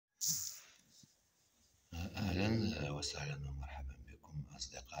أهلا وسهلا ومرحبا بكم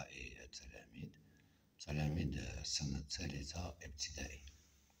أصدقائي تلاميذ السنة الثالثة ابتدائي.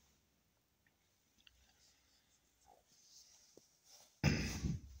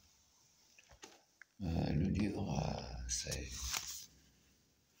 Le livre, c'est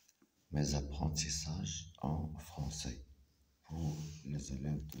Mes apprentissages en français pour les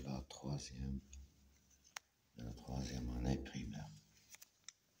élèves de la troisième année primaire.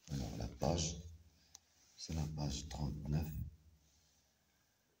 Alors la page, c'est la page 39,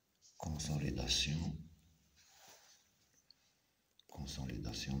 consolidation,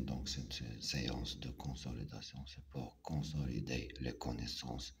 donc c'est une séance de consolidation, c'est pour consolider les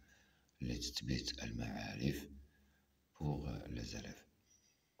connaissances, les تثبيت المعارف pour les élèves.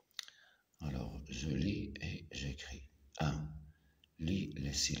 Alors, je lis et j'écris. 1. Lis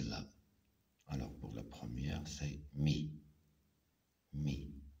les syllabes. Alors, pour la première, c'est mi.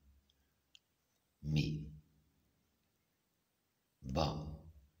 Ba.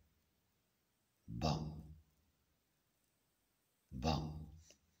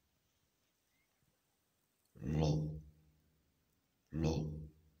 Lo.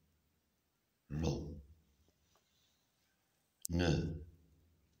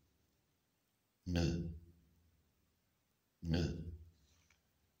 Ne.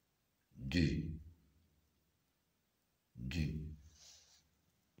 Du.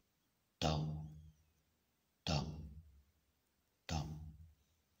 Ta.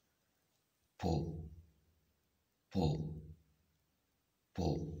 Po.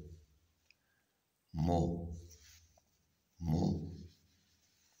 Mo.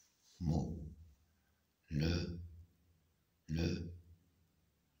 Le.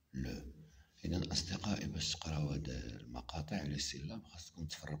 إذا أصدقائي باش تقراو هاد المقاطع لي سيلاب خاصكم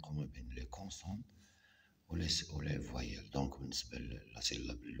تفرقوا ما بين لي كونسون و لي فويال. دونك بالنسبة لا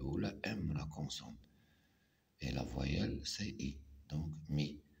سيلاب الأولى M لا كونسون et la voyelle c'est I, donc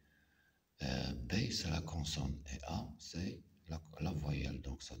mi. B c'est la consonne et A c'est la voyelle,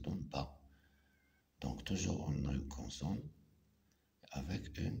 donc ça donne pas. Donc toujours on a une consonne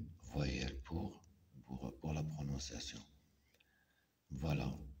avec une voyelle pour la prononciation. Voilà.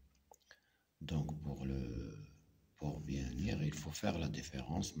 Donc pour bien lire, il faut faire la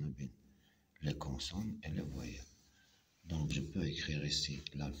différence entre les consonnes et les voyelles. Donc je peux écrire ici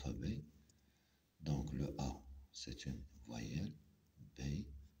l'alphabet. Donc le A c'est une voyelle, B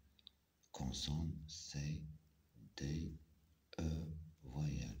consonne, C, D, E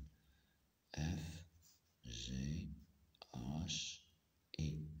voyelle, F, G, H,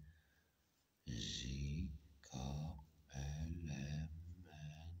 I, J, K, L, M,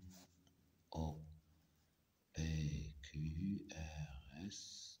 N, O, P, Q, R,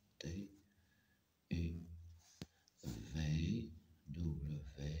 S, T, U, V, W,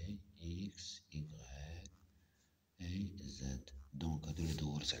 X, Y et Z. Donc هادو اللي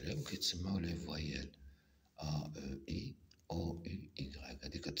دورت عليهم كيتسماو لي فويال A, E, I, O, U, Y.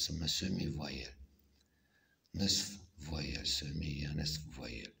 هادي كتسمى سيمي فويال. نصف فويال، سيمي هي نصف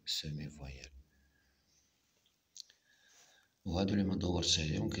فويال، سيمي فويال. وهادو اللي مدورتش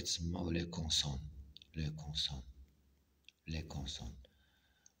عليهم كيتسماو لي كونسون.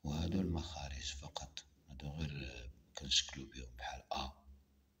 وهادو المخارج فقط، هادو غير كنشكلو بيهم بحال A.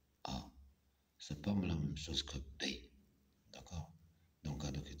 C'est pas la même chose que B. D'accord? Donc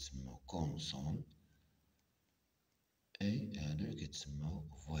هادو كيتسماو كونسون et هادو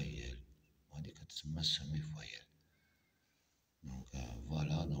كيتسماو فويال، وهادي كتسمى سيمي فويال. Donc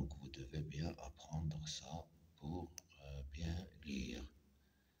voilà, donc vous devez bien apprendre ça pour bien lire,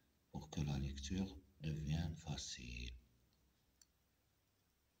 pour que la lecture devienne facile.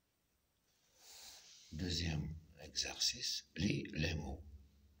 Deuxième exercice, lis les mots.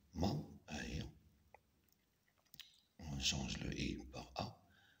 On change le I par A.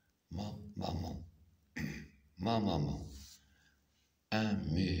 Maman. Ma maman. Un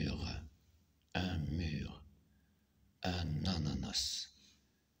mur. Un ananas.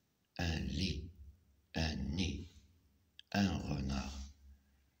 Un lit. Un nid. Un renard.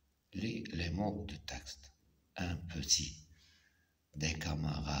 Lis les mots du texte. Un petit. Des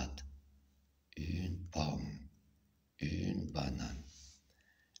camarades. Une pomme. Une banane.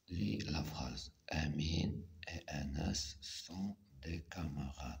 Lis la phrase. Amine et Anas sont des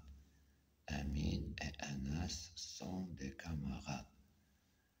camarades. Amine et Anas sont des camarades.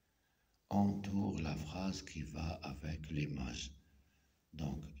 Entoure la phrase qui va avec l'image.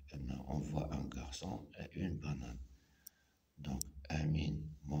 Donc, on voit un garçon et une banane. Donc, Amine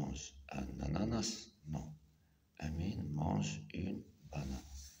mange un ananas? Non. Amine mange une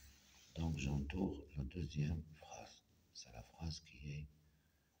banane. Donc, j'entoure la deuxième phrase. C'est la phrase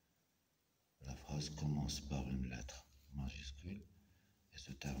phrase commence par une lettre majuscule et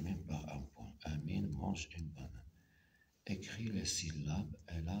se termine par un point. Amine mange une banane. Écris les syllabes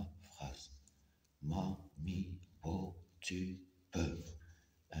et la phrase. Ma, mi, po, tu, peux.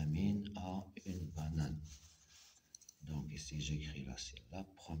 Amine a une banane. Donc ici j'écris la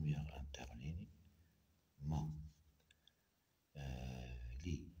syllabe, première interligne, ma.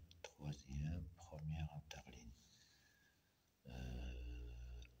 Li, troisième, première interligne.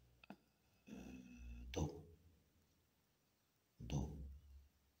 Do. Do.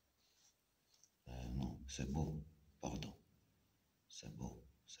 Non, c'est beau, pardon. C'est beau,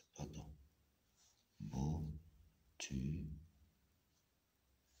 c'est pas do. Beau, tu.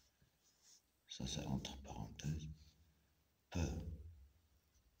 Ça c'est entre parenthèses. Peu.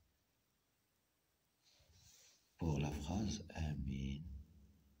 Pour la phrase, Amine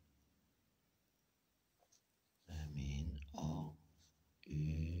a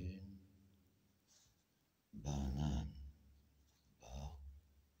une banane.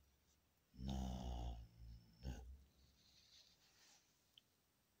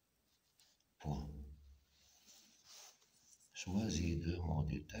 Point. Choisis 2 mots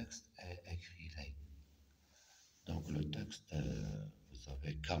du texte et écris-les. Donc le texte, vous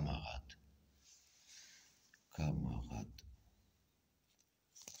avez camarade. Camarade.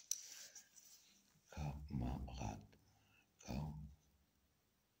 Camarade. Camarade.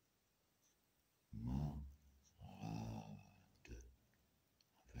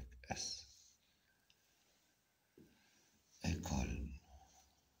 Avec S. École.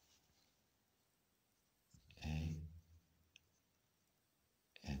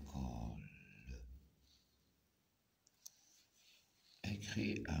 École.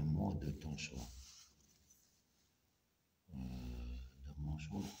 Écris un mot de ton choix. De mon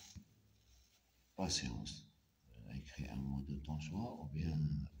choix. Patience. Écris un mot de ton choix ou bien,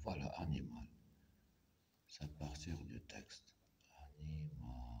 voilà, animal. C'est à partir du texte.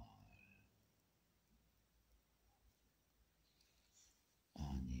 Animal.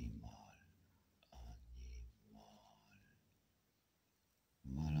 Animal. Animal.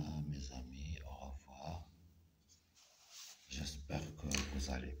 Voilà, mes amis, au revoir. J'espère que vous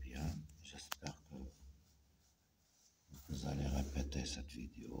allez bien. J'espère que vous allez répéter cette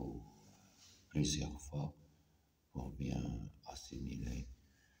vidéo plusieurs fois pour bien assimiler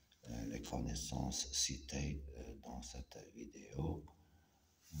les connaissances citées dans cette vidéo.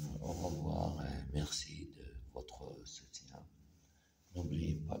 Au revoir et merci de votre soutien.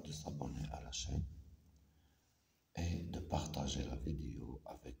 N'oubliez pas de s'abonner à la chaîne et de partager la vidéo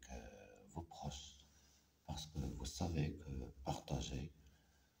avec vos proches parce que vous savez que partager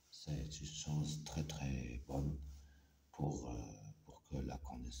c'est une chose très très bonne pour que la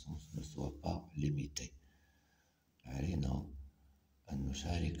connaissance ne soit pas limitée. علينا أن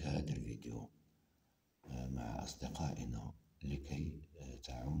نشارك هذه الفيديو مع أصدقائنا لكي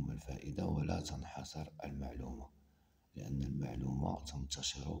تعم الفائدة ولا تنحصر المعلومة، لأن المعلومة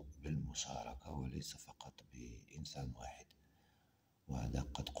تنتشر بالمشاركة وليس فقط بإنسان واحد، وهذا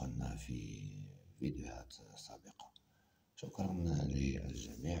قد قلنا في فيديوهات سابقة. شكرا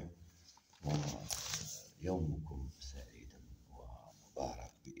للجميع ويومكم